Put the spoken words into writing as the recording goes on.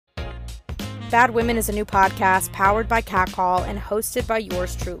Bad Women is a new podcast powered by Catcall and hosted by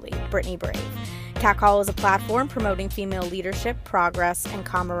yours truly, Brittany Brave. Catcall is a platform promoting female leadership, progress, and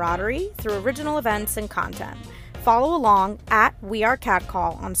camaraderie through original events and content. Follow along at We Are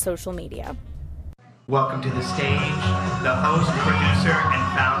Catcall on social media. Welcome to the stage, the host, producer,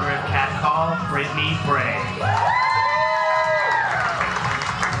 and founder of Catcall, Brittany Brave.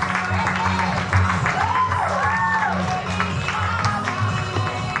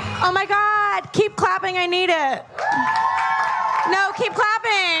 Oh my God, keep clapping, I need it. No, keep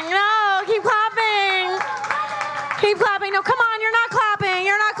clapping. No, keep clapping. Keep clapping. No, come on, you're not clapping.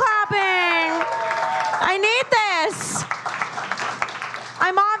 You're not clapping. I need this.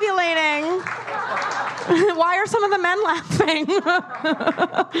 I'm ovulating. Why are some of the men laughing?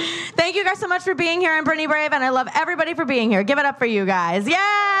 Thank you guys so much for being here. I'm Brittany Brave, and I love everybody for being here. Give it up for you guys.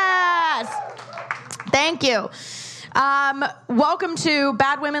 Yes! Thank you. Welcome to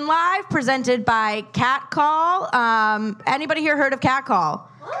Bad Women Live, presented by Catcall. Anybody here heard of Catcall?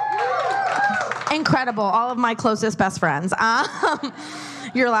 Incredible. All of my closest best friends.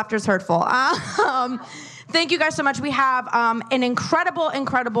 Your laughter's hurtful. Thank you guys so much. We have an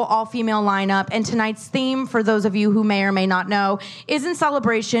incredible all-female lineup, and tonight's theme, for those of you who may or may not know, is in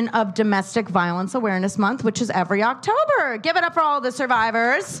celebration of Domestic Violence Awareness Month, which is every October. Give it up for all the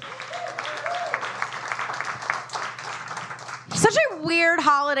survivors. Such a weird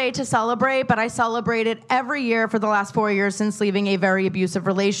holiday to celebrate, but I celebrate it every year for the last 4 years since leaving a very abusive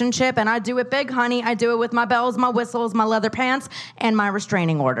relationship, and I do it big, honey. I do it with my bells, my whistles, my leather pants, and my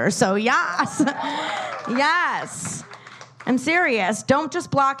restraining order. So yes, yes. I'm serious. Don't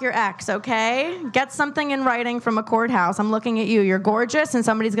just block your ex, okay? Get something in writing from a courthouse. I'm looking at you. You're gorgeous, and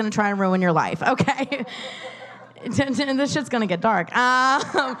somebody's going to try and ruin your life, okay? This shit's gonna get dark.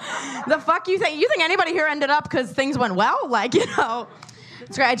 The fuck you think? You think anybody here ended up because things went well? Like, you know,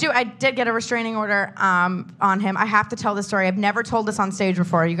 it's great. I did get a restraining order on him. I have to tell this story. I've never told this on stage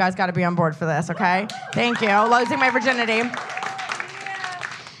before. You guys got to be on board for this, okay? Thank you. Losing my virginity.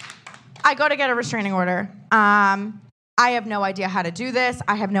 I go to get a restraining order. I have no idea how to do this.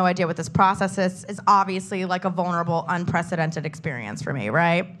 I have no idea what this process is. It's obviously like a vulnerable, unprecedented experience for me,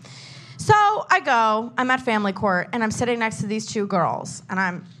 right? So I go, I'm at family court, and I'm sitting next to these two girls, and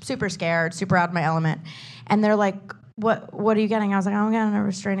I'm super scared, super out of my element. And they're like, what are you getting? I was like, I'm getting a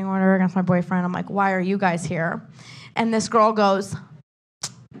restraining order against my boyfriend. I'm like, why are you guys here? And this girl goes, I'm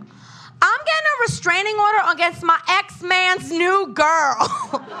getting a restraining order against my ex-man's new girl.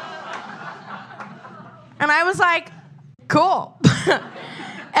 And I was like, cool.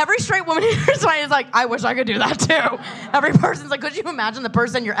 Every straight woman here tonight is like, I wish I could do that too. Every person's like, could you imagine the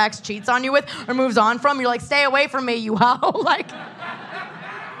person your ex cheats on you with or moves on from? You're like, stay away from me, you hoe. Like,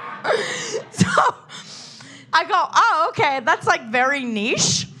 so I go, oh, okay, that's like very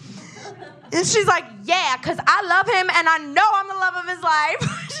niche. And she's like, yeah, because I love him and I know I'm the love of his life.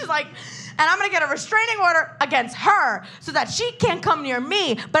 She's like, and I'm going to get a restraining order against her so that she can't come near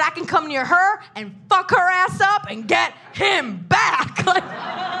me, but I can come near her and fuck her ass up and get him back. Like, and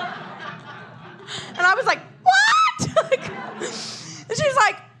I was like, what? Like, and she's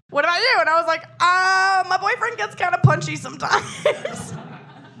like, what do I do? And I was like, my boyfriend gets kind of punchy sometimes.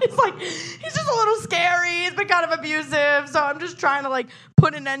 He's like, he's just a little scary. He's been kind of abusive. So I'm just trying to like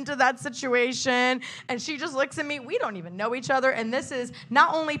put an end to that situation. And she just looks at me. We don't even know each other. And this is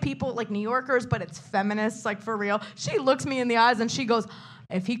not only people like New Yorkers, but it's feminists, like for real. She looks me in the eyes and she goes,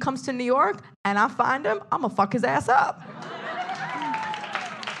 if he comes to New York and I find him, I'm gonna fuck his ass up.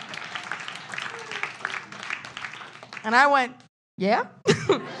 And I went, yeah?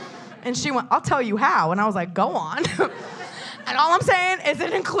 And she went, I'll tell you how. And I was like, go on. And all I'm saying is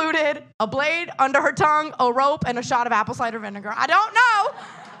it included a blade under her tongue, a rope, and a shot of apple cider vinegar. I don't know.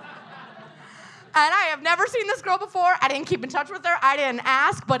 And I have never seen this girl before. I didn't keep in touch with her. I didn't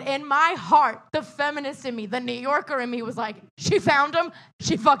ask. But in my heart, the feminist in me, the New Yorker in me was like, she found him.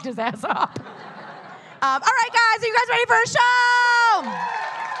 She fucked his ass up. All right, guys. Are you guys ready for a show?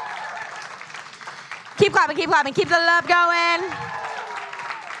 Keep clapping, keep clapping. Keep the love going.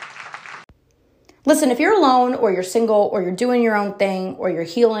 Listen, if you're alone or you're single or you're doing your own thing or you're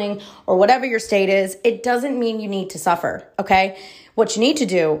healing or whatever your state is, it doesn't mean you need to suffer, okay? What you need to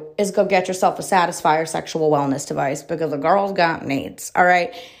do is go get yourself a Satisfyer sexual wellness device because a girl's got needs, all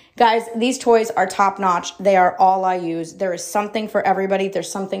right? Guys, these toys are top-notch. They are all I use. There is something for everybody.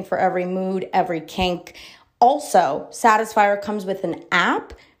 There's something for every mood, every kink. Also, Satisfyer comes with an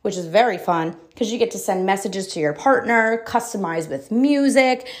app, which is very fun because you get to send messages to your partner, customize with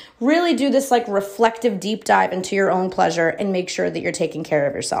music, really do this like reflective deep dive into your own pleasure and make sure that you're taking care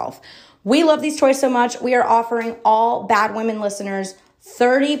of yourself. We love these toys so much. We are offering all Bad Women listeners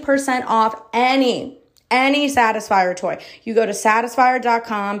 30% off any Satisfyer toy. You go to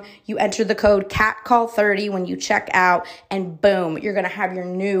Satisfyer.com, you enter the code CATCALL30 when you check out, and boom, you're going to have your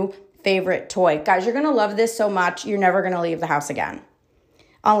new favorite toy. Guys, you're going to love this so much, you're never going to leave the house again.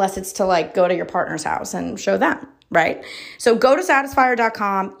 Unless it's to like go to your partner's house and show them, right? So go to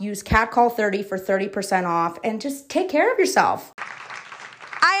Satisfyer.com, use CATCALL30 for 30% off, and just take care of yourself.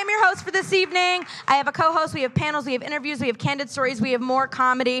 I am your host for this evening. I have a co-host. We have panels. We have interviews. We have candid stories. We have more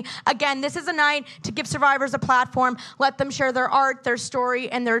comedy. Again, this is a night to give survivors a platform. Let them share their art, their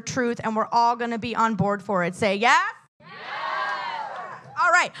story, and their truth, and we're all going to be on board for it. Say yes? Yes! All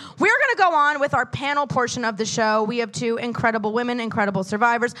right. We're going to go on with our panel portion of the show. We have two incredible women, incredible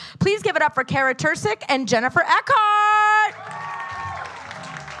survivors. Please give it up for Kara Tursic and Jennifer Eckhart.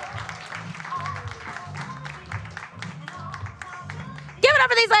 Give it up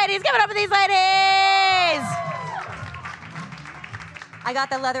for these ladies. Give it up for these ladies. I got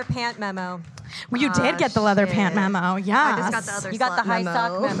the leather pant memo. Well, you did get the leather pant memo. Yes. I just got the other. You got the high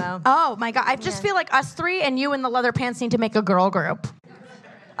sock memo. Oh my God. I just feel like us three and you in the leather pants need to make a girl group.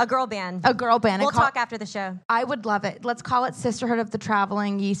 A girl band. A girl band. We'll talk after the show. I would love it. Let's call it Sisterhood of the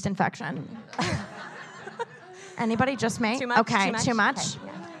Traveling Yeast Infection. Anybody? Just me? Too much? Okay. Too much? Okay,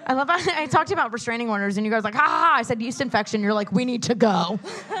 yeah. I love how I talked about restraining orders and you guys like, I said yeast infection. You're like, we need to go.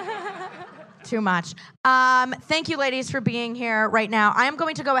 Too much. Thank you, ladies, for being here right now. I am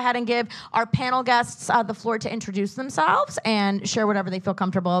going to go ahead and give our panel guests the floor to introduce themselves and share whatever they feel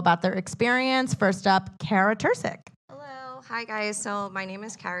comfortable about their experience. First up, Kara Tursic. Hello. Hi, guys. So my name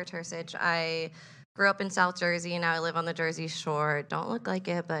is Kara Tursic. I grew up in South Jersey, and now I live on the Jersey Shore. Don't look like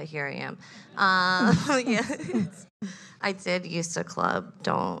it, but here I am. Yeah. I did used to club.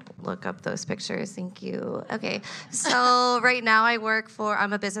 Don't look up those pictures. Thank you. Okay. So right now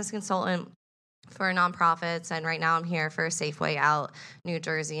I'm a business consultant for nonprofits, and right now I'm here for Safeway Out New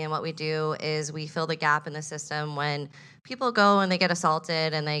Jersey. And what we do is we fill the gap in the system when people go and they get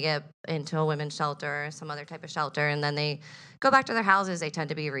assaulted and they get into a women's shelter or some other type of shelter, and then they go back to their houses, they tend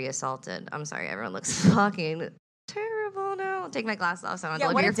to be reassaulted. I'm sorry, everyone looks fucking terrible now. I'll take my glasses off so I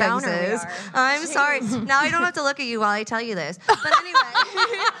don't look at your faces. I'm sorry. Now I don't have to look at you while I tell you this. But anyway.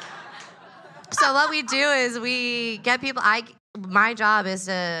 So what we do is we get people. My job is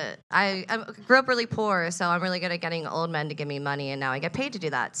I grew up really poor, so I'm really good at getting old men to give me money, and now I get paid to do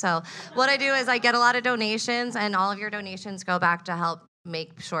that. So what I do is I get a lot of donations, and all of your donations go back to help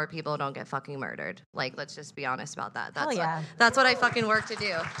make sure people don't get fucking murdered. Like, let's just be honest about that. That's what I fucking work to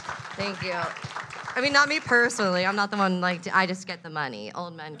do. Thank you. I mean, not me personally. I'm not the one, I just get the money.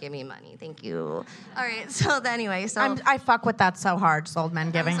 Old men give me money. Thank you. All right, so anyway, I fuck with that so hard, just old men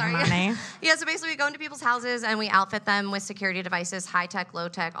giving me money. Yeah, so basically we go into people's houses and we outfit them with security devices, high-tech,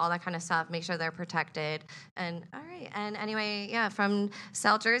 low-tech, all that kind of stuff, make sure they're protected. And, all right, and anyway, yeah, from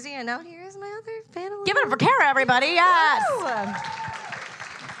South Jersey, and now here's my other panel. Give it up for Kara, everybody, yes!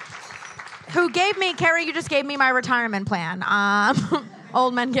 Who gave me, Kara, you just gave me my retirement plan.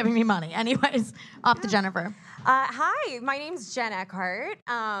 Old men giving me money. Anyways, off to Jennifer. Hi, my name's Jen Eckhart.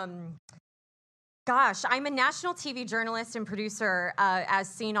 Gosh, I'm a national TV journalist and producer, as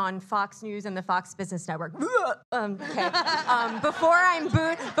seen on Fox News and the Fox Business Network. Okay. Before I'm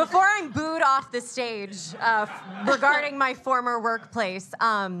booed off the stage regarding my former workplace,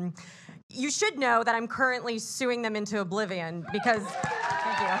 you should know that I'm currently suing them into oblivion because.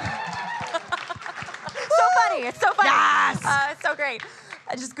 Thank you. It's so funny. Yes. It's so great.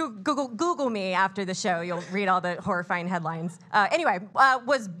 Just Google me after the show. You'll read all the horrifying headlines. Anyway,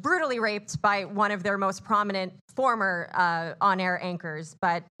 was brutally raped by one of their most prominent former on-air anchors.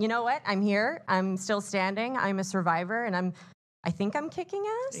 But you know what? I'm here. I'm still standing. I'm a survivor, and I think I'm kicking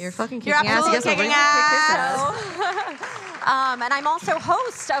ass. You're fucking kicking ass. You're absolutely kicking ass. And I'm also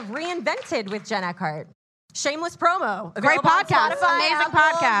host of Reinvented with Jen Eckhart. Shameless promo. Great podcast. Spotify, Amazing Apple,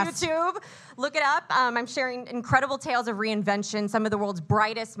 podcast. YouTube. Look it up. I'm sharing incredible tales of reinvention. Some of the world's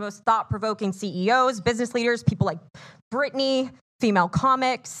brightest, most thought-provoking CEOs, business leaders, people like Britney, female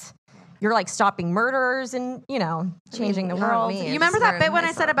comics. You're like stopping murderers and, changing the world. You remember that bit when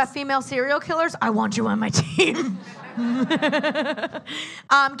I said about female serial killers? I want you on my team. Give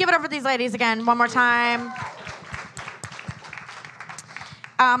it up for these ladies again, one more time.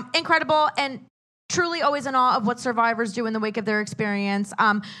 Incredible and truly always in awe of what survivors do in the wake of their experience.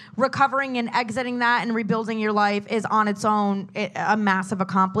 Recovering and exiting that and rebuilding your life is on its own a massive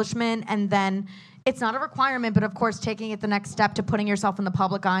accomplishment. And then it's not a requirement, but of course, taking it the next step to putting yourself in the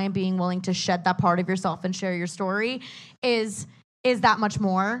public eye and being willing to shed that part of yourself and share your story is that much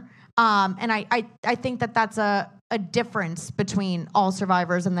more. And I think that that's a difference between all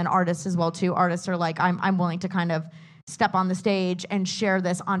survivors and then artists as well too. Artists are like, I'm willing to kind of step on the stage and share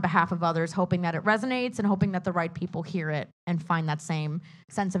this on behalf of others, hoping that it resonates and hoping that the right people hear it and find that same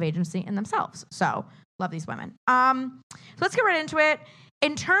sense of agency in themselves. So love these women. So let's get right into it.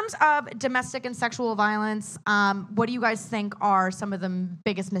 In terms of domestic and sexual violence, what do you guys think are some of the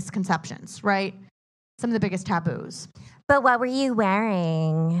biggest misconceptions, right? Some of the biggest taboos. But what were you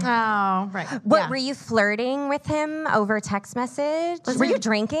wearing? Oh, right. What were you flirting with him over text message? Were you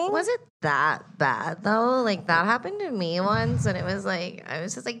drinking? Was it that bad though? Like that happened to me once, and it was like I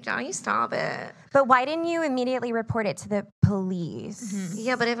was just like, Johnny, stop it. But why didn't you immediately report it to the police? Mm-hmm.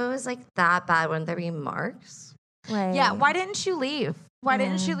 Yeah, but if it was like that bad, wouldn't there be marks? Right. Yeah, why didn't you leave? Why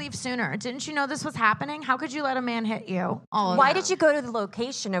didn't you leave sooner? Didn't you know this was happening? How could you let a man hit you? Why did you go to the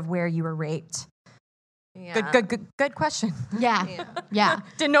location of where you were raped? Yeah. Good question. Yeah.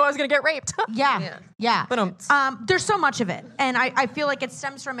 Didn't know I was gonna get raped. Yeah. But there's so much of it, and I feel like it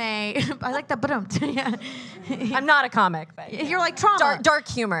stems from I like that. Yeah. I'm not a comic, but You're like trauma. dark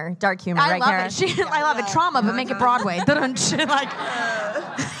humor. I I right, love Kara? it. I love it. Trauma, but make it Broadway. Like.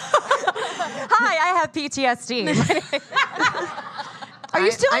 Hi, I have PTSD. Are you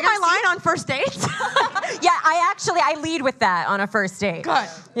stealing my line on first dates? Yeah, I lead with that on a first date. Good.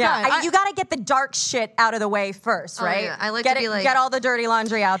 Yeah, Good. you got to get the dark shit out of the way first, right? Yeah. I like get to be like get all the dirty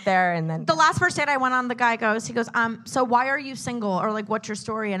laundry out there, and then The last first date I went on, the guy goes, so why are you single? Or like, what's your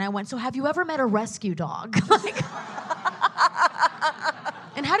story? And I went, so have you ever met a rescue dog? Like,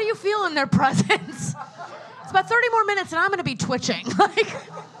 and how do you feel in their presence? It's about 30 more minutes and I'm gonna be twitching. Like,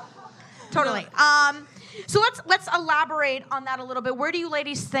 totally. So let's elaborate on that a little bit. Where do you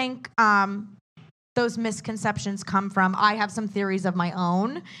ladies think those misconceptions come from? I have some theories of my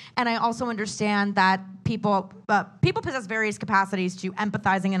own, and I also understand that people possess various capacities to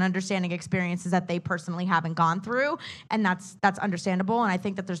empathizing and understanding experiences that they personally haven't gone through, and that's understandable. And I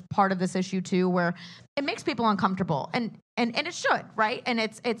think that there's part of this issue too where it makes people uncomfortable, and it should, right? And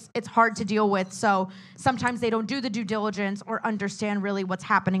it's hard to deal with. So sometimes they don't do the due diligence or understand really what's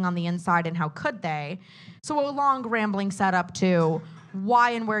happening on the inside, and how could they? So a long rambling setup to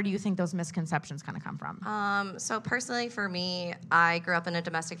why and where do you think those misconceptions kind of come from? So personally for me, I grew up in a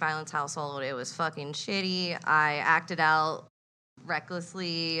domestic violence household. It was fucking shitty. I acted out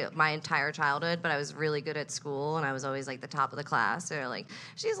recklessly my entire childhood, but I was really good at school, and I was always like the top of the class. They're like,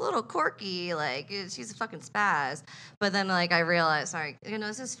 she's a little quirky, like she's a fucking spaz. But then like I realized, sorry,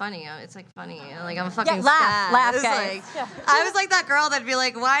 this is funny. It's like funny. Like I'm a fucking laugh, spaz. guys. Like, I was like that girl that'd be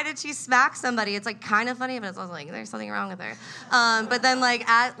like, why did she smack somebody? It's like kind of funny, but it's also like there's something wrong with her. But then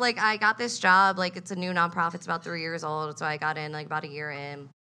I got this job. Like it's a new nonprofit. It's about 3 years old, so I got in like about a year in,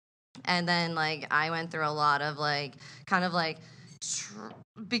 and then like I went through a lot of like kind of like.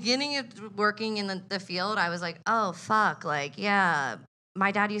 Beginning of working in the field, I was like, oh, fuck, like, yeah,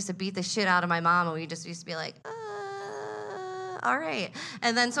 my dad used to beat the shit out of my mom, and we just used to be like, all right.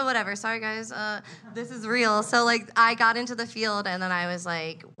 And then, so whatever, sorry, guys, this is real. So, like, I got into the field, and then I was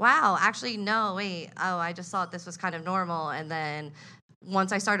like, wow, actually, no, wait, I just thought this was kind of normal, and then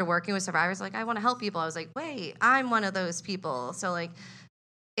once I started working with survivors, like, I want to help people, I was like, wait, I'm one of those people. So, like,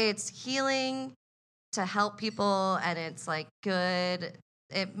 it's healing to help people, and it's like good.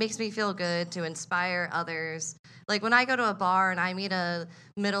 It makes me feel good to inspire others. Like when I go to a bar and I meet a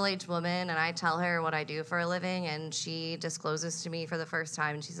middle-aged woman and I tell her what I do for a living, and she discloses to me for the first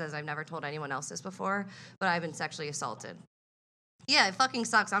time, and she says, I've never told anyone else this before, but I've been sexually assaulted. Yeah, it fucking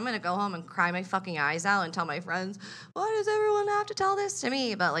sucks. I'm gonna go home and cry my fucking eyes out and tell my friends, why does everyone have to tell this to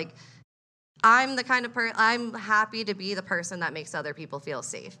me? But like, I'm the kind of I'm happy to be the person that makes other people feel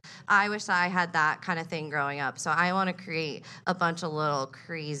safe. I wish I had that kind of thing growing up. So I want to create a bunch of little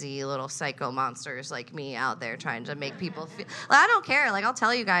crazy little psycho monsters like me out there trying to make people feel. Like, I don't care. Like I'll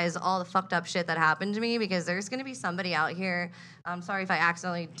tell you guys all the fucked up shit that happened to me, because there's gonna be somebody out here. I'm sorry if I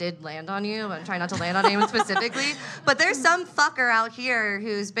accidentally did land on you. I'm trying not to land on anyone specifically. But there's some fucker out here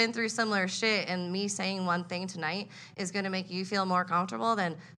who's been through similar shit, and me saying one thing tonight is going to make you feel more comfortable,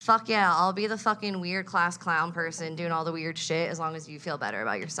 then fuck yeah, I'll be the fucking weird class clown person doing all the weird shit as long as you feel better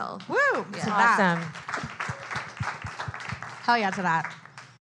about yourself. Woo! Yeah. To that. Awesome. Hell yeah to that.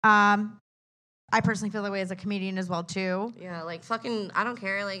 I personally feel that way as a comedian as well too. Yeah, like fucking, I don't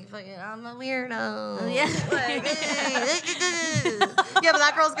care. Like fucking, I'm a weirdo. Yeah. Like, yeah, but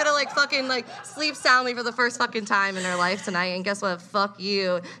that girl's gonna like fucking like sleep soundly for the first fucking time in her life tonight. And guess what? Fuck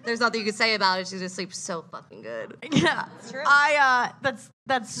you. There's nothing you can say about it. She's gonna sleep so fucking good. Yeah, It's true. that's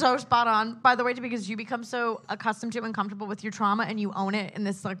That's so spot on, by the way, because you become so accustomed to and comfortable with your trauma and you own it in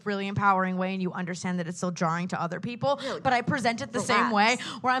this like really empowering way and you understand that it's still jarring to other people. Really? But I present it the same way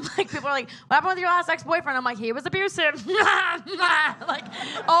where I'm like, people are like, what happened with your last ex-boyfriend? I'm like, he was abusive. Like,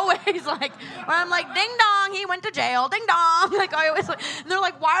 always like, or I'm like, ding dong, he went to jail, ding dong. Like, I always like, and they're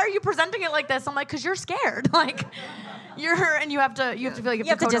like, why are you presenting it like this? I'm like, because you're scared. Like, and you have to feel like you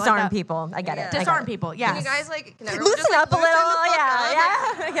have to disarm like people. I get it. Disarm people, yes. Can you guys loosen up a little? Yeah.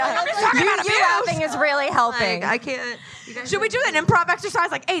 You laughing is really helping. Like, I can't. Should we do an improv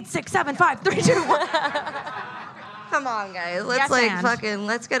exercise like 8, 6, 7, 5, 3, 2, 1? Come on, guys.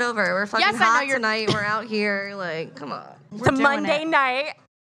 Let's get over it. We're fucking hot tonight. We're out here. Like, come on. It's a Monday night,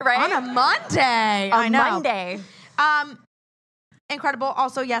 right? On a Monday. I know. Monday. Incredible.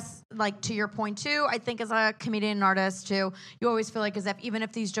 Also, yes, like to your point too, I think as a comedian and artist too, you always feel like as if even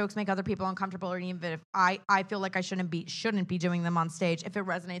if these jokes make other people uncomfortable, or even if I feel like I shouldn't be doing them on stage, if it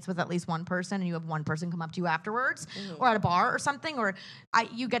resonates with at least one person and you have one person come up to you afterwards or at a bar or something, or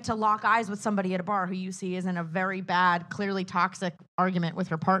you get to lock eyes with somebody at a bar who you see is in a very bad, clearly toxic argument with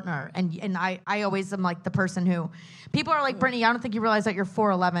her partner. And I always am like the person who people are like, Brittany, I don't think you realize that you're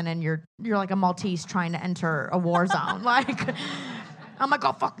 4'11" and you're like a Maltese trying to enter a war zone. Like, I'm like,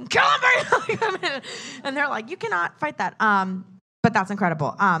 go fucking kill him. And they're like, you cannot fight that. But that's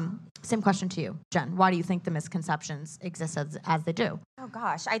incredible. Same question to you, Jen. Why do you think the misconceptions exist as they do? Oh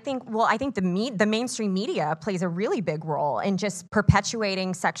gosh, I think the mainstream media plays a really big role in just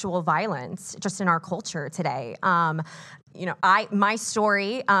perpetuating sexual violence just in our culture today. My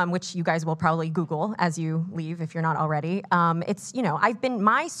story, which you guys will probably Google as you leave if you're not already.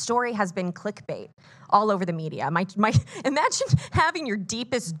 My story has been clickbait all over the media. Imagine having your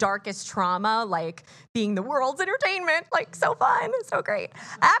deepest, darkest trauma, like being the world's entertainment, like so fun, so great.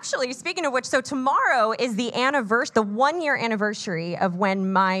 Actually, speaking of which, so tomorrow is the 1-year anniversary of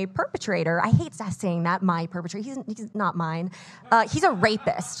when my perpetrator, I hate saying that, my perpetrator, he's not mine. He's a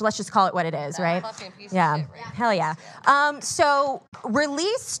rapist. Let's just call it what it is, right? Yeah, hell yeah. So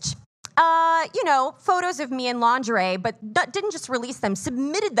released, photos of me in lingerie, but didn't just release them,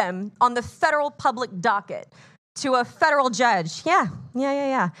 submitted them on the federal public docket to a federal judge. Yeah.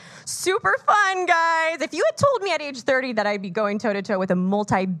 Super fun, guys. If you had told me at age 30 that I'd be going toe-to-toe with a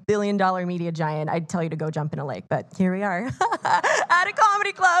multi-billion-dollar media giant, I'd tell you to go jump in a lake. But here we are at a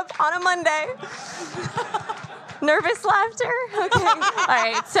comedy club on a Monday. Nervous laughter? Okay. All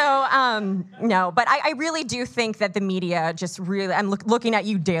right. So, no, but I really do think that the media just really, I'm looking at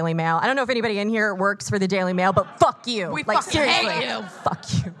you, Daily Mail. I don't know if anybody in here works for the Daily Mail, but fuck you. We fucking hate you. Fuck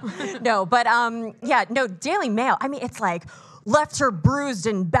you. No, but, Daily Mail. I mean, it's like, left her bruised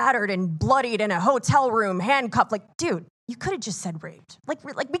and battered and bloodied in a hotel room, handcuffed. Like, dude, you could have just said raped. Like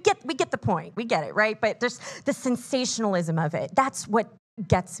we get the point. We get it, right? But there's the sensationalism of it. That's what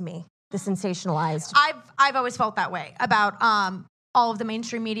gets me. The sensationalized. I've always felt that way about all of the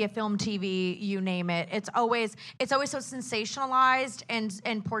mainstream media, film, TV, you name it. It's always so sensationalized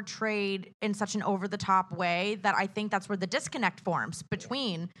and portrayed in such an over the top way that I think that's where the disconnect forms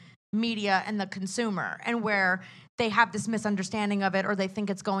between media and the consumer, and where they have this misunderstanding of it, or they think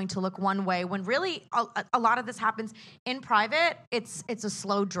it's going to look one way when really a lot of this happens in private. It's a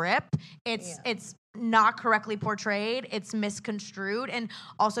slow drip. It's not correctly portrayed. It's misconstrued. And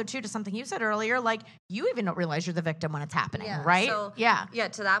also too, to something you said earlier, like you even don't realize you're the victim when it's happening, right? So,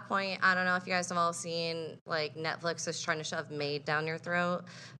 to that point, I don't know if you guys have all seen, like, Netflix is trying to shove Maid down your throat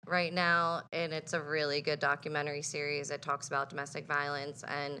right now, and it's a really good documentary series that talks about domestic violence.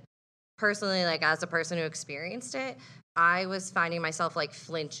 And personally, like, as a person who experienced it, I was finding myself, like,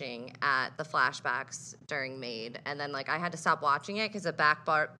 flinching at the flashbacks during Maid. And then, like, I had to stop watching it because the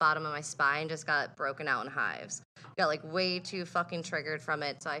bottom of my spine just got broken out in hives. Got, like, way too fucking triggered from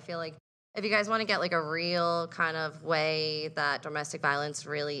it. So I feel like if you guys want to get, like, a real kind of way that domestic violence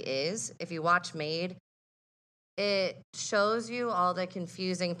really is, if you watch Maid, it shows you all the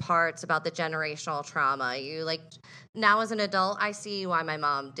confusing parts about the generational trauma. You, like, now as an adult, I see why my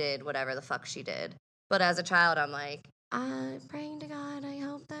mom did whatever the fuck she did. But as a child, I'm like, praying to God, I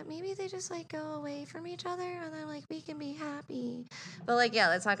hope that maybe they just, like, go away from each other and then, like, we can be happy. But, like, yeah,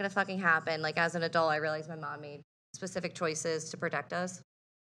 that's not gonna fucking happen. Like, as an adult, I realized my mom made specific choices to protect us.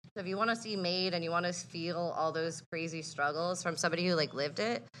 So if you want to see Maid and you want to feel all those crazy struggles from somebody who, like, lived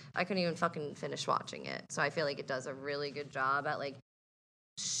it, I couldn't even fucking finish watching it. So I feel like it does a really good job at, like,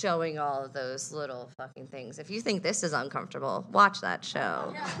 showing all of those little fucking things. If you think this is uncomfortable, watch that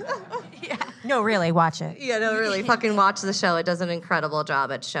show. Yeah. No, really, watch it. Yeah, no, really, fucking watch the show. It does an incredible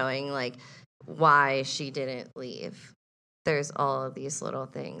job at showing, like, why she didn't leave. There's all of these little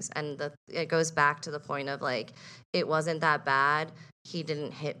things. And it goes back to the point of, like, it wasn't that bad he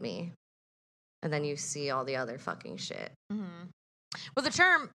didn't hit me. And then you see all the other fucking shit. Well, the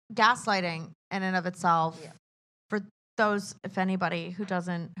term gaslighting in and of itself, for those, if anybody who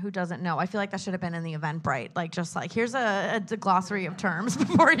doesn't know, I feel like that should have been in the Eventbrite. Like, just like, here's a glossary of terms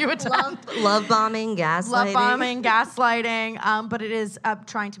before you attend. Love bombing, gaslighting. Love bombing, gaslighting. But it is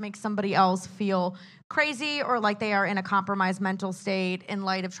trying to make somebody else feel crazy or like they are in a compromised mental state in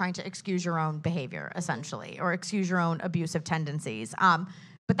light of trying to excuse your own behavior, essentially, or excuse your own abusive tendencies.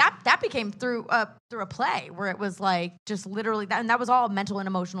 But that became through a play where it was like just literally that, and that was all mental and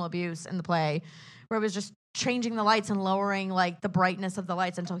emotional abuse in the play, where it was just changing the lights and lowering like the brightness of the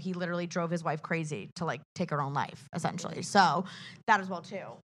lights until he literally drove his wife crazy to like take her own life, essentially. So that as well too.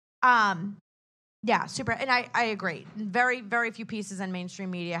 Yeah, super. And I agree. Very, very few pieces in mainstream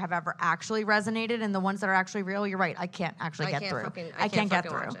media have ever actually resonated, and the ones that are actually real, you're right, I can't actually get through. I can't get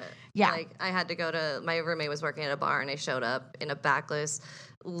fucking through. watch it. Yeah. Like, I had to go to, my roommate was working at a bar, and I showed up in a backless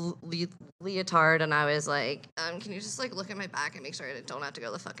leotard, and I was like, can you just like look at my back and make sure I don't have to go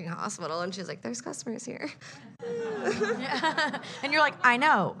to the fucking hospital? And she's like, there's customers here. Yeah. And you're like, I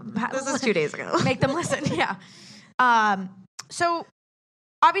know. This is 2 days ago. Make them listen. Yeah. So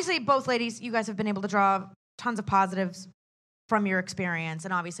obviously both ladies, you guys have been able to draw tons of positives from your experience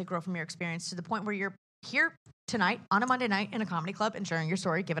and obviously grow from your experience to the point where you're here tonight on a Monday night in a comedy club and sharing your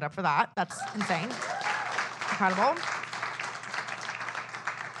story. Give it up for that. That's insane. Incredible.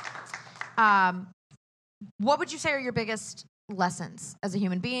 What would you say are your biggest lessons as a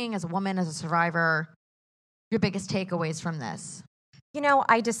human being, as a woman, as a survivor? Your biggest takeaways from this? You know,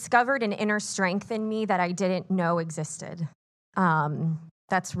 I discovered an inner strength in me that I didn't know existed.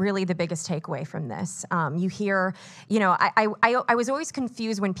 That's really the biggest takeaway from this. You hear, you know, I was always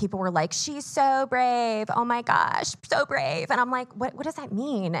confused when people were like, she's so brave. Oh my gosh, so brave. And I'm like, what does that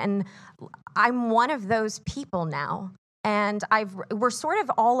mean? And I'm one of those people now. And we're sort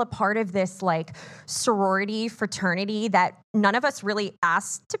of all a part of this like sorority fraternity that none of us really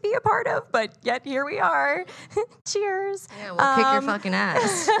asked to be a part of, but yet here we are. Cheers. Yeah, we'll kick your fucking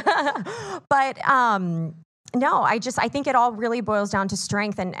ass. But no, I think it all really boils down to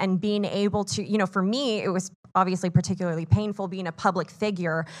strength and being able to, you know, for me, it was obviously particularly painful being a public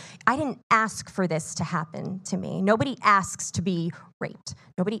figure. I didn't ask for this to happen to me. Nobody asks to be raped.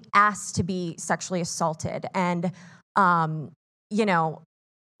 Nobody asks to be sexually assaulted. And you know,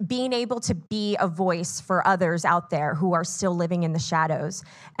 being able to be a voice for others out there who are still living in the shadows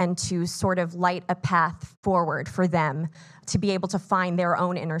and to sort of light a path forward for them to be able to find their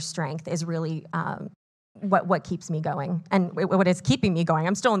own inner strength is really what keeps me going and what is keeping me going.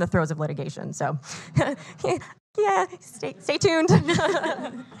 I'm still in the throes of litigation, so yeah, stay tuned.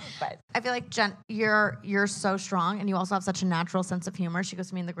 But I feel like Jen, you're so strong, and you also have such a natural sense of humor. She goes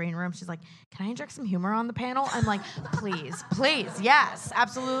to me in the green room. She's like, "Can I inject some humor on the panel?" I'm like, "Please, yes,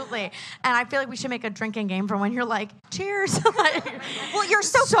 absolutely." And I feel like we should make a drinking game for when you're like, "Cheers." Like, well, you're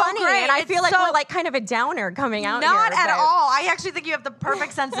so funny, great. and I feel like we're like kind of a downer coming out. Not here, at all. I actually think you have the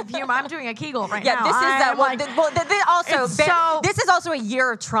perfect sense of humor. I'm doing a Kegel right now. Yeah, this is that. This is also a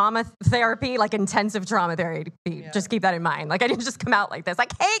year of trauma therapy, like intensive trauma therapy. Yeah. Just keep that in mind. Like I didn't just come out like this.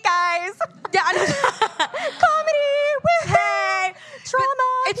 Like, hey guys, comedy, hey, trauma.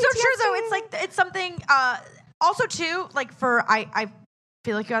 But it's so true though. It's like it's something. Also too, like I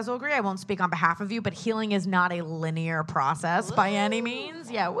feel like you guys will agree. I won't speak on behalf of you, but healing is not a linear process by any means.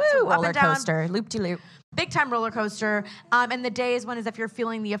 Yeah, woo, it's a roller up and down. coaster, loop de loop. Big time roller coaster. And the days when, as if you're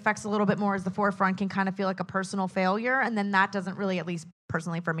feeling the effects a little bit more as the forefront, can kind of feel like a personal failure. And then that doesn't really, at least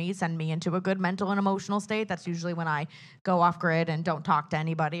personally for me, send me into a good mental and emotional state. That's usually when I go off grid and don't talk to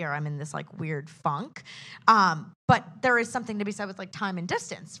anybody, or I'm in this like weird funk. But there is something to be said with like time and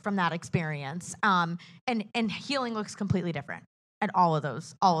distance from that experience. And healing looks completely different at all of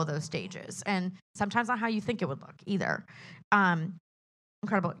those stages. And sometimes not how you think it would look either.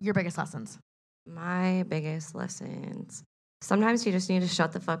 Incredible. Your biggest lessons? My biggest lessons. Sometimes you just need to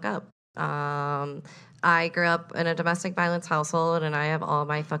shut the fuck up. I grew up in a domestic violence household, and I have all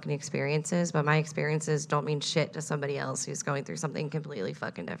my fucking experiences, but my experiences don't mean shit to somebody else who's going through something completely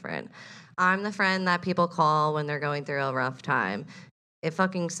fucking different. I'm the friend that people call when they're going through a rough time. It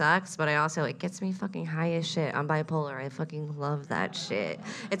fucking sucks, but it gets me fucking high as shit. I'm bipolar. I fucking love that shit.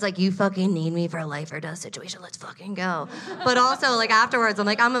 It's like, you fucking need me for a life or death situation. Let's fucking go. But also, like, afterwards, I'm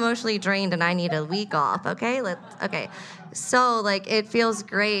like, I'm emotionally drained and I need a week off, okay? Okay. So, like, it feels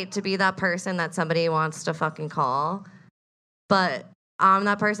great to be that person that somebody wants to fucking call. But I'm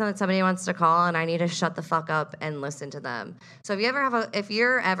that person that somebody wants to call, and I need to shut the fuck up and listen to them. So if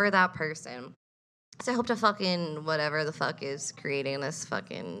you're ever that person, so I hope to fucking whatever the fuck is creating this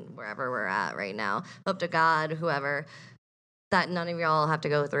fucking wherever we're at right now. Hope to God, whoever. that none of y'all have to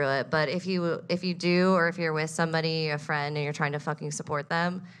go through it. But if you do, or if you're with somebody, a friend, and you're trying to fucking support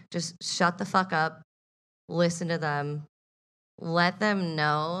them, just shut the fuck up, listen to them, let them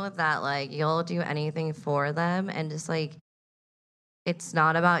know that like you'll do anything for them, and just like it's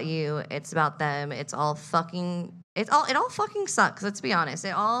not about you, it's about them. It all fucking sucks. Let's be honest.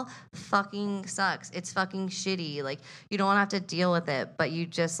 It all fucking sucks. It's fucking shitty. Like you don't want to have to deal with it, but you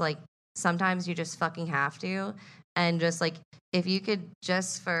just like sometimes you just fucking have to. And just like if you could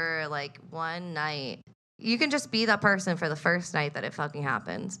just for like one night, you can just be that person for the first night that it fucking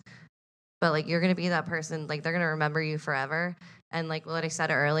happens. But like you're gonna be that person, like they're gonna remember you forever. And like what I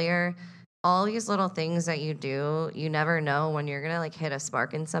said earlier, all these little things that you do, you never know when you're gonna like hit a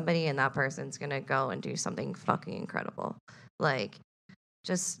spark in somebody and that person's gonna go and do something fucking incredible. Like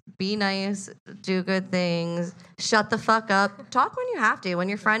just be nice, do good things, shut the fuck up, talk when you have to. When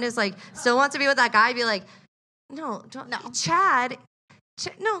your friend is like still wants to be with that guy, be like, no, Chad.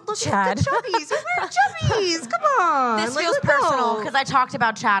 No, look at the chubbies. You're wearing chubbies. Come on. This feels personal because I talked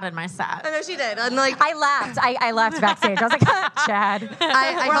about Chad in my set. I know she did. I'm like, I laughed. I laughed backstage. I was like, Chad.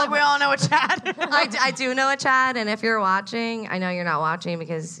 We all know a Chad. I do know a Chad, and if you're watching, I know you're not watching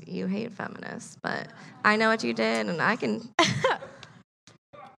because you hate feminists, but I know what you did, and I can.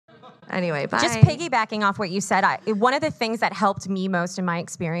 Anyway, bye. Just piggybacking off what you said, one of the things that helped me most in my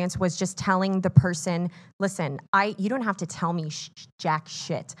experience was just telling the person, listen, you don't have to tell me jack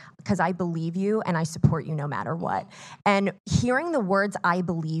shit because I believe you and I support you no matter what. And hearing the words, I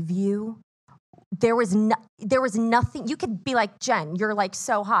believe you, there was nothing, you could be like, Jen, you're like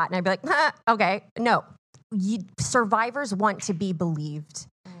so hot. And I'd be like, okay, no. Survivors want to be believed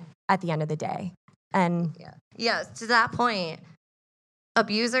at the end of the day. And yeah, to that point,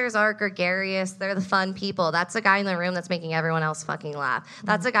 abusers are gregarious. They're the fun people. That's the guy in the room that's making everyone else fucking laugh.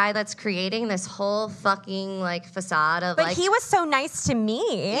 That's a guy that's creating this whole fucking like facade of but like. He was so nice to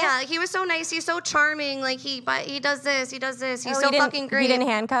me. Yeah, he was so nice. He's so charming. Like he does this. He does this. He's so fucking great. He didn't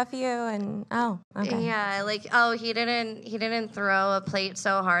handcuff you, and okay. Yeah, like he didn't throw a plate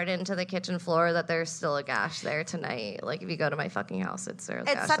so hard into the kitchen floor that there's still a gash there tonight. Like if you go to my fucking house, it's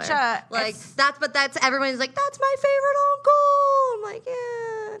such there. a that's everyone's like that's my favorite uncle. I'm like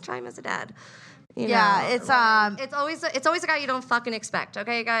try him as a dad. You know? It's always a guy you don't fucking expect.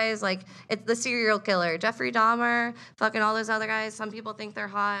 Okay, guys, like it's the serial killer, Jeffrey Dahmer, fucking all those other guys. Some people think they're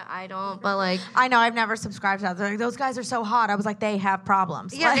hot. I don't, but like I know I've never subscribed to that. They're like, those guys are so hot. I was like, they have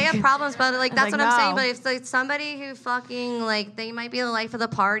problems. Yeah, they have problems, but like that's like, what I'm saying. no. But if like somebody who fucking like they might be the life of the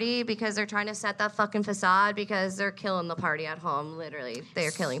party because they're trying to set that fucking facade because they're killing the party at home. Literally,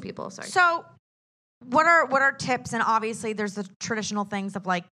 they're killing people. Sorry. So, what are tips? And obviously, there's the traditional things of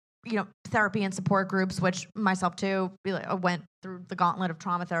like, you know, therapy and support groups, which myself too, I went through the gauntlet of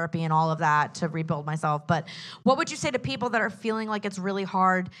trauma therapy and all of that to rebuild myself. But what would you say to people that are feeling like it's really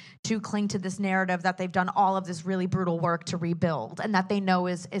hard to cling to this narrative that they've done all of this really brutal work to rebuild and that they know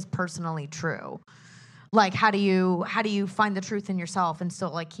is personally true? Like, how do you find the truth in yourself and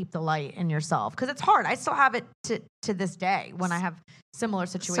still like keep the light in yourself? Because it's hard. I still have it to this day when I have similar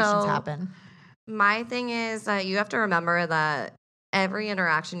situations happen. My thing is that you have to remember that every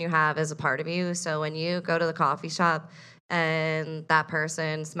interaction you have is a part of you. So when you go to the coffee shop and that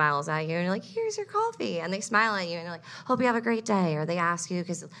person smiles at you and you're like, here's your coffee. And they smile at you and you're like, hope you have a great day. Or they ask you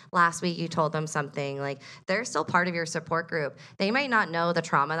because last week you told them something. Like they're still part of your support group. They might not know the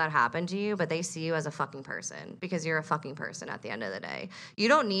trauma that happened to you, but they see you as a fucking person because you're a fucking person at the end of the day. You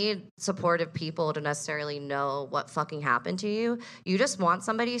don't need supportive people to necessarily know what fucking happened to you. You just want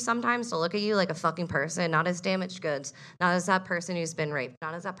somebody sometimes to look at you like a fucking person, not as damaged goods, not as that person who's been raped,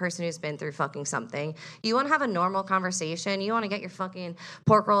 not as that person who's been through fucking something. You want to have a normal conversation. You want to get your fucking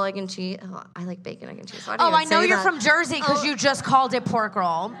pork roll, egg, and cheese. Oh, I like bacon, egg, and cheese. So I know you're from Jersey because you just called it pork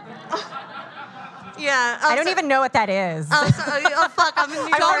roll. Yeah. I don't even know what that is. Fuck. I'm in New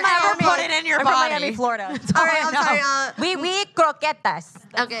York. Don't ever put it in your I'm body. from Miami, Florida. All right, I'm sorry. We eat croquetas.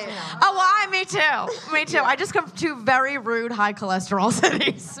 Okay. Oh, well, me too. Me too. I just come from two very rude, high cholesterol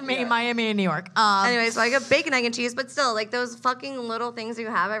cities. Miami and New York. Anyway, so I got bacon, egg, and cheese, but still, like those fucking little things you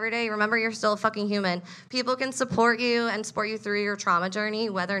have every day, remember you're still a fucking human. People can support you and support you through your trauma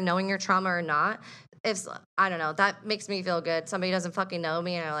journey, whether knowing your trauma or not. If I don't know, that makes me feel good. Somebody doesn't fucking know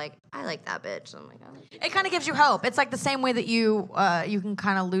me, and they're like, I like that bitch. I'm like, I like it kind of gives you hope. It's like the same way that you can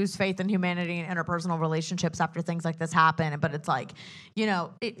kind of lose faith in humanity and interpersonal relationships after things like this happen. But it's like, you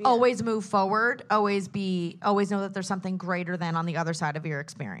know, always move forward. Always know that there's something greater than on the other side of your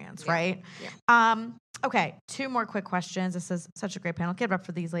experience, right? Yeah. Okay, 2 more quick questions. This is such a great panel. Give it up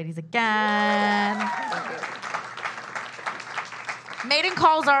for these ladies again. Mating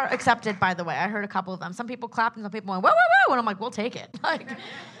calls are accepted, by the way. I heard a couple of them. Some people clapped and some people went, whoa, whoa, whoa. And I'm like, we'll take it. Like,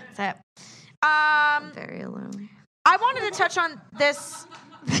 that's it. I'm very alone. I wanted to touch on this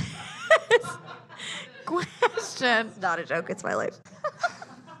question. It's not a joke. It's my life.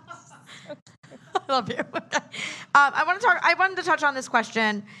 I love you. I wanted to touch on this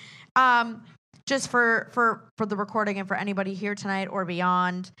question, just for the recording and for anybody here tonight or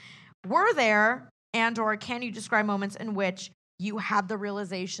beyond. Were there and/or can you describe moments in which you had the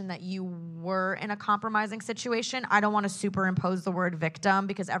realization that you were in a compromising situation? I don't want to superimpose the word victim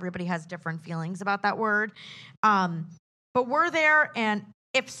because everybody has different feelings about that word. But were there, and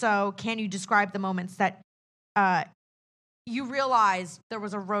if so, can you describe the moments that you realized there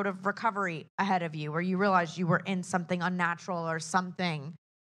was a road of recovery ahead of you, or you realized you were in something unnatural or something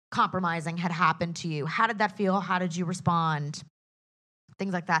compromising had happened to you? How did that feel? How did you respond?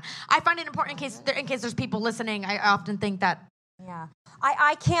 Things like that. I find it important in case there's people listening. I often think that. Yeah.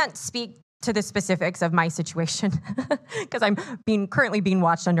 I can't speak to the specifics of my situation because I'm currently being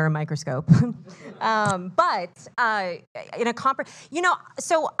watched under a microscope. But in a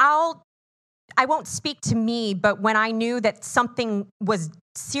so I won't speak to me, but when I knew that something was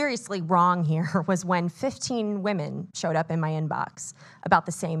seriously wrong here was when 15 women showed up in my inbox about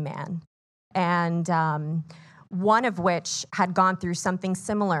the same man. And one of which had gone through something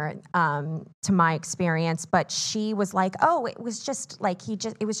similar to my experience, but she was like, oh, it was just like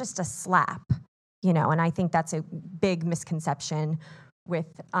it was just a slap, you know, and I think that's a big misconception with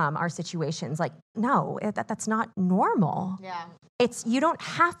our situations. Like, no, that's not normal. Yeah. You don't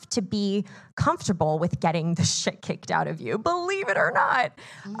have to be comfortable with getting the shit kicked out of you, believe it or not.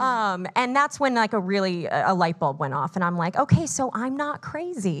 Mm-hmm. And that's when like a light bulb went off, and I'm like, okay, so I'm not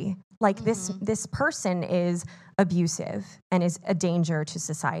crazy. Like this person is abusive and is a danger to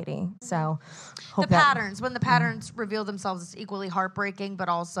society. So when the patterns reveal themselves, it's equally heartbreaking, but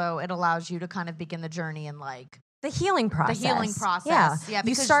also it allows you to kind of begin the journey and like the healing process. Yeah.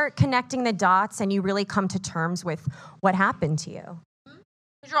 You start connecting the dots and you really come to terms with what happened to you.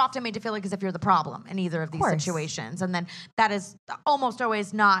 You're often made to feel like as if you're the problem in either of these situations. And then that is almost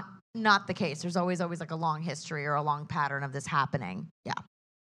always not the case. There's always like a long history or a long pattern of this happening. Yeah.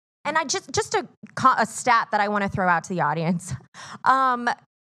 And I just a stat that I want to throw out to the audience.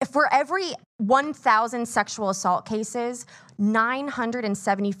 For every 1,000 sexual assault cases,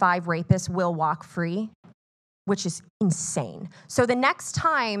 975 rapists will walk free, which is insane. So the next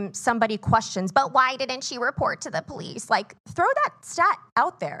time somebody questions, but why didn't she report to the police? Like, throw that stat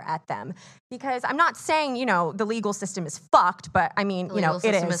out there at them. Because I'm not saying, you know, the legal system is fucked, but I mean, you know, it is. The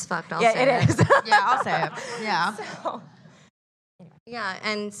legal system is fucked, I'll say it is. Yeah, I'll say it. Yeah. So. Yeah,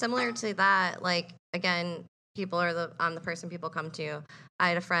 and similar to that, like, again, I'm the person people come to. I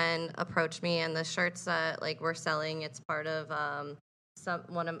had a friend approach me, and the shirts that, like, we're selling, it's part of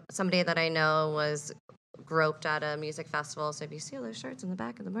somebody that I know was groped at a music festival. So if you see those shirts in the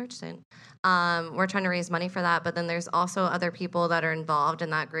back of the merch tent, we're trying to raise money for that. But then there's also other people that are involved in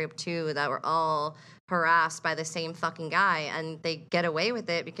that group, too, that were all harassed by the same fucking guy, and they get away with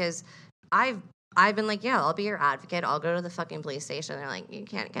it because I've been like, yeah, I'll be your advocate. I'll go to the fucking police station. They're like, you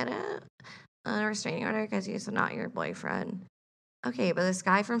can't get a restraining order because he's not your boyfriend. Okay, but this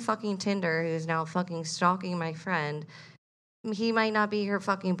guy from fucking Tinder who's now fucking stalking my friend, he might not be her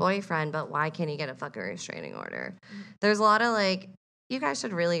fucking boyfriend, but why can't he get a fucking restraining order? There's a lot of like, you guys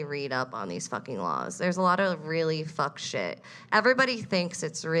should really read up on these fucking laws. There's a lot of really fuck shit. Everybody thinks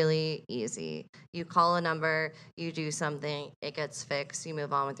it's really easy. You call a number, you do something, it gets fixed, you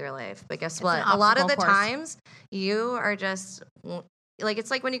move on with your life. But guess what? A lot of the times, you are just, like, it's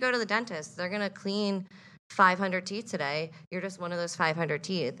like when you go to the dentist. They're going to clean 500 teeth today. You're just one of those 500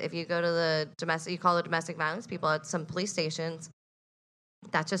 teeth. If you go to you call the domestic violence people at some police stations,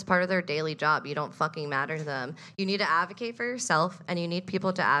 that's just part of their daily job. You don't fucking matter to them. You need to advocate for yourself, and you need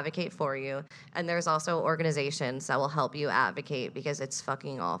people to advocate for you. And there's also organizations that will help you advocate because it's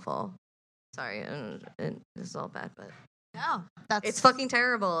fucking awful. Sorry, this is all bad, but... No, it's fucking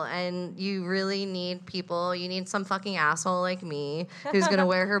terrible, and you really need people. You need some fucking asshole like me who's gonna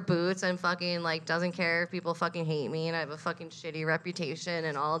wear her boots and fucking like doesn't care if people fucking hate me and I have a fucking shitty reputation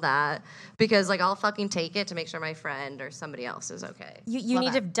and all that, because like I'll fucking take it to make sure my friend or somebody else is okay. You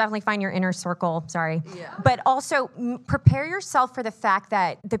need to definitely find your inner circle. Sorry, yeah. But also prepare yourself for the fact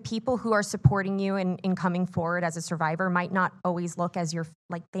that the people who are supporting you in coming forward as a survivor might not always look as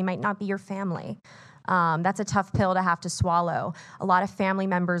they might not be your family. That's a tough pill to have to swallow. A lot of family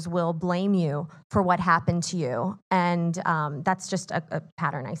members will blame you for what happened to you. And that's just a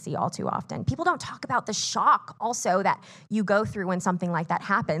pattern I see all too often. People don't talk about the shock also that you go through when something like that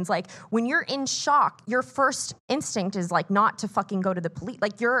happens. Like when you're in shock, your first instinct is like not to fucking go to the police.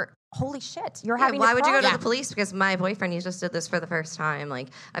 Like you're, holy shit, you're having why would you go to process. the police? Because my boyfriend, he just did this for the first time. Like,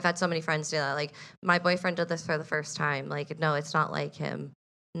 I've had so many friends do that. Like, my boyfriend did this for the first time. Like, no, it's not like him.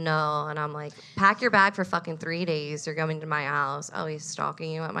 No. And I'm like, pack your bag for fucking 3 days. You're coming to my house. Oh, he's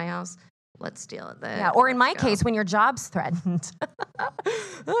stalking you at my house? Let's deal with it. Yeah, or in my Let's go. case, when your job's threatened.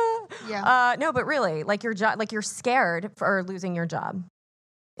 No, but really, like your job, like you're scared for losing your job.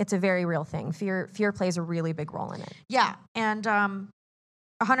 It's a very real thing. Fear plays a really big role in it. Yeah, and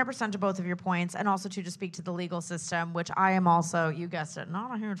 100% to both of your points, and also to speak to the legal system, which I am also, you guessed it,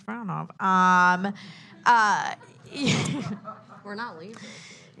 not a huge fan of. We're not leaving.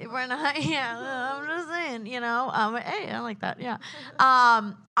 We're not, yeah, I'm just saying, hey, I like that, yeah.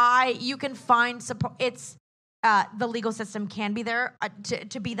 You can find support, the legal system can be there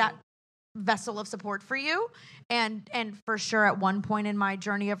to be that vessel of support for you. And for sure, at one point in my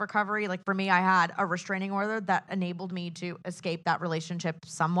journey of recovery, like for me, I had a restraining order that enabled me to escape that relationship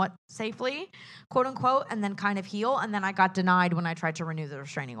somewhat safely, quote unquote, and then kind of heal. And then I got denied when I tried to renew the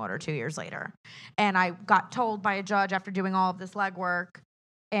restraining order 2 years later. And I got told by a judge after doing all of this legwork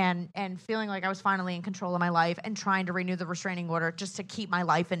and feeling like I was finally in control of my life and trying to renew the restraining order just to keep my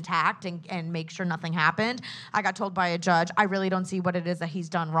life intact and make sure nothing happened. I got told by a judge, I really don't see what it is that he's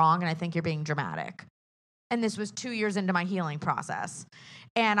done wrong, and I think you're being dramatic. And this was 2 years into my healing process.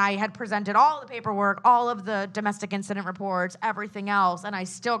 And I had presented all the paperwork, all of the domestic incident reports, everything else, and I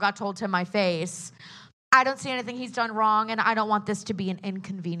still got told to my face, I don't see anything he's done wrong, and I don't want this to be an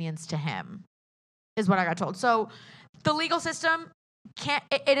inconvenience to him, is what I got told. So the legal system,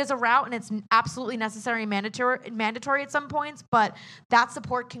 it is a route, and it's absolutely necessary and mandatory at some points, but that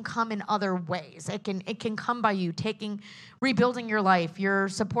support can come in other ways. It can come by you rebuilding your life, your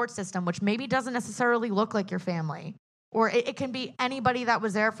support system, which maybe doesn't necessarily look like your family, or it can be anybody that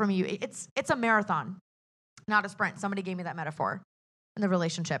was there from you. It's a marathon, not a sprint. Somebody gave me that metaphor in the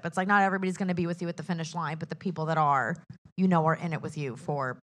relationship. It's like not everybody's going to be with you at the finish line, but the people that are in it with you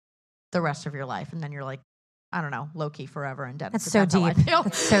for the rest of your life, and then you're like, I don't know, low-key forever and dead. That's so deep. How I feel.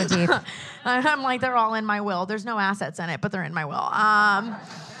 That's so deep. I'm like, they're all in my will. There's no assets in it, but they're in my will.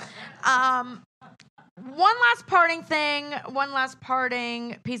 One last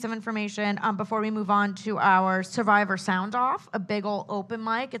parting piece of information before we move on to our Survivor Sound-Off, a big old open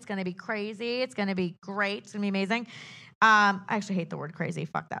mic. It's going to be crazy. It's going to be great. It's going to be amazing. I actually hate the word crazy.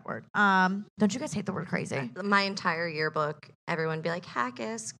 Fuck that word. Don't you guys hate the word crazy? My entire yearbook, everyone would be like,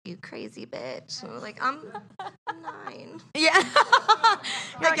 Hackus, you crazy bitch. And I was like, I'm 9. Yeah.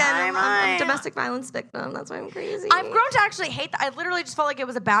 Again, I'm a domestic violence victim. That's why I'm crazy. I've grown to actually hate that. I literally just felt like it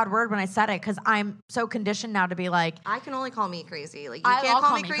was a bad word when I said it because I'm so conditioned now to be like, I can only call me crazy. Like, you I'll can't call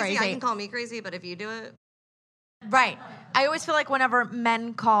call me me crazy. I crazy. can call me crazy, but if you do it, right. I always feel like whenever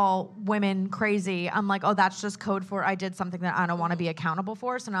men call women crazy, I'm like, oh, that's just code for I did something that I don't want to be accountable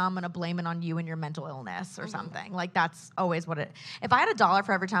for, so now I'm going to blame it on you and your mental illness or something. Like, that's always what it... If I had $1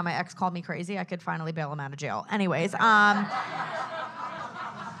 for every time my ex called me crazy, I could finally bail him out of jail. Anyways, Ba-dum.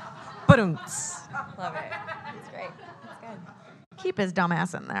 love it. It's great. It's good. keep his dumb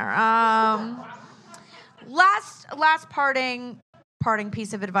ass in there. Last parting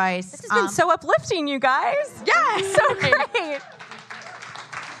piece of advice. This has been so uplifting, you guys. Yeah, So great.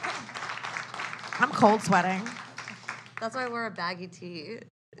 I'm cold sweating. That's why I wear a baggy tee.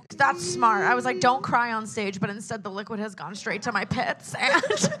 That's smart. I was like, don't cry on stage, but instead the liquid has gone straight to my pits. And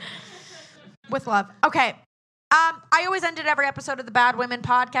with love. Okay. I always ended every episode of the Bad Women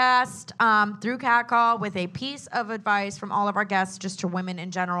podcast through Catcall with a piece of advice from all of our guests just to women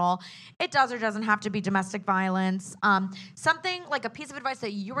in general. It does or doesn't have to be domestic violence. Something like a piece of advice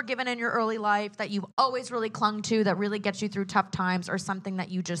that you were given in your early life that you've always really clung to that really gets you through tough times, or something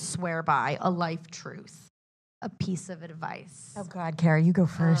that you just swear by, a life truth, a piece of advice. Oh, God, Carrie, you go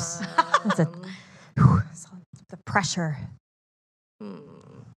first. The pressure.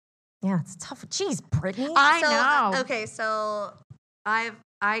 Yeah, it's tough. Jeez, Brittany. I know. Okay, so I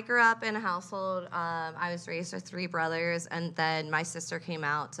grew up in a household. I was raised with 3 brothers, and then my sister came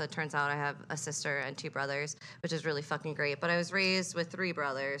out. So it turns out I have a sister and 2 brothers, which is really fucking great. But I was raised with 3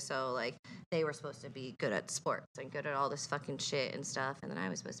 brothers, so like they were supposed to be good at sports and good at all this fucking shit and stuff, and then I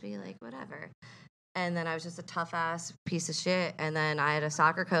was supposed to be like whatever. And then I was just a tough ass piece of shit. And then I had a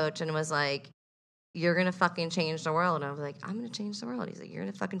soccer coach and was like, you're going to fucking change the world. And I was like, I'm going to change the world. He's like, you're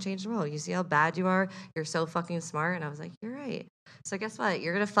going to fucking change the world. You see how bad you are? You're so fucking smart. And I was like, you're right. So guess what?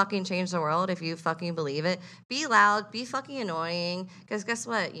 You're going to fucking change the world if you fucking believe it. Be loud. Be fucking annoying. Because guess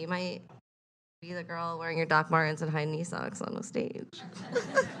what? You might be the girl wearing your Doc Martens and high knee socks on the stage.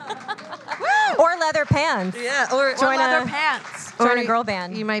 Or leather pants. Yeah, or Join leather pants. Join a girl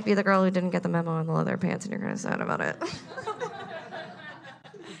band. You might be the girl who didn't get the memo on the leather pants and you're kind of sad about it.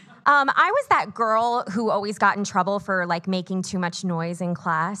 I was that girl who always got in trouble for like making too much noise in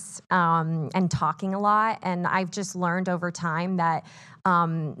class and talking a lot. And I've just learned over time that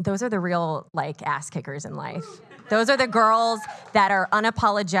those are the real like ass kickers in life. Those are the girls that are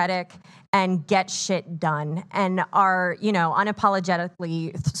unapologetic and get shit done and are,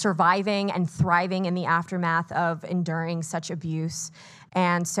 unapologetically surviving and thriving in the aftermath of enduring such abuse.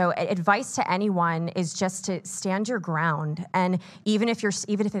 And so advice to anyone is just to stand your ground. And even if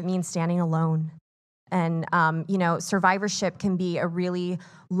it means standing alone. And, survivorship can be a really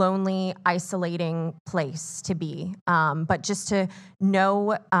lonely, isolating place to be. But just to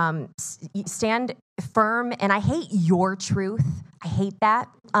know, stand firm. And I hate your truth. I hate that.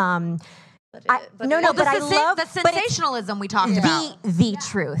 I love the sensationalism we talked about. The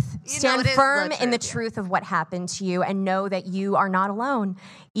truth. Stand firm in the truth of what happened to you and know that you are not alone.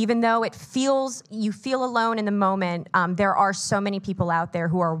 Even though you feel alone in the moment, there are so many people out there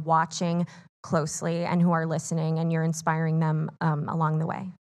who are watching closely and who are listening, and you're inspiring them along the way.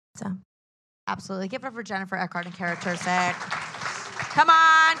 So, absolutely. Give it up for Jennifer Eckhart and Kara Turcik. Come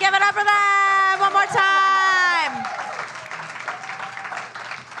on, give it up for them one more time.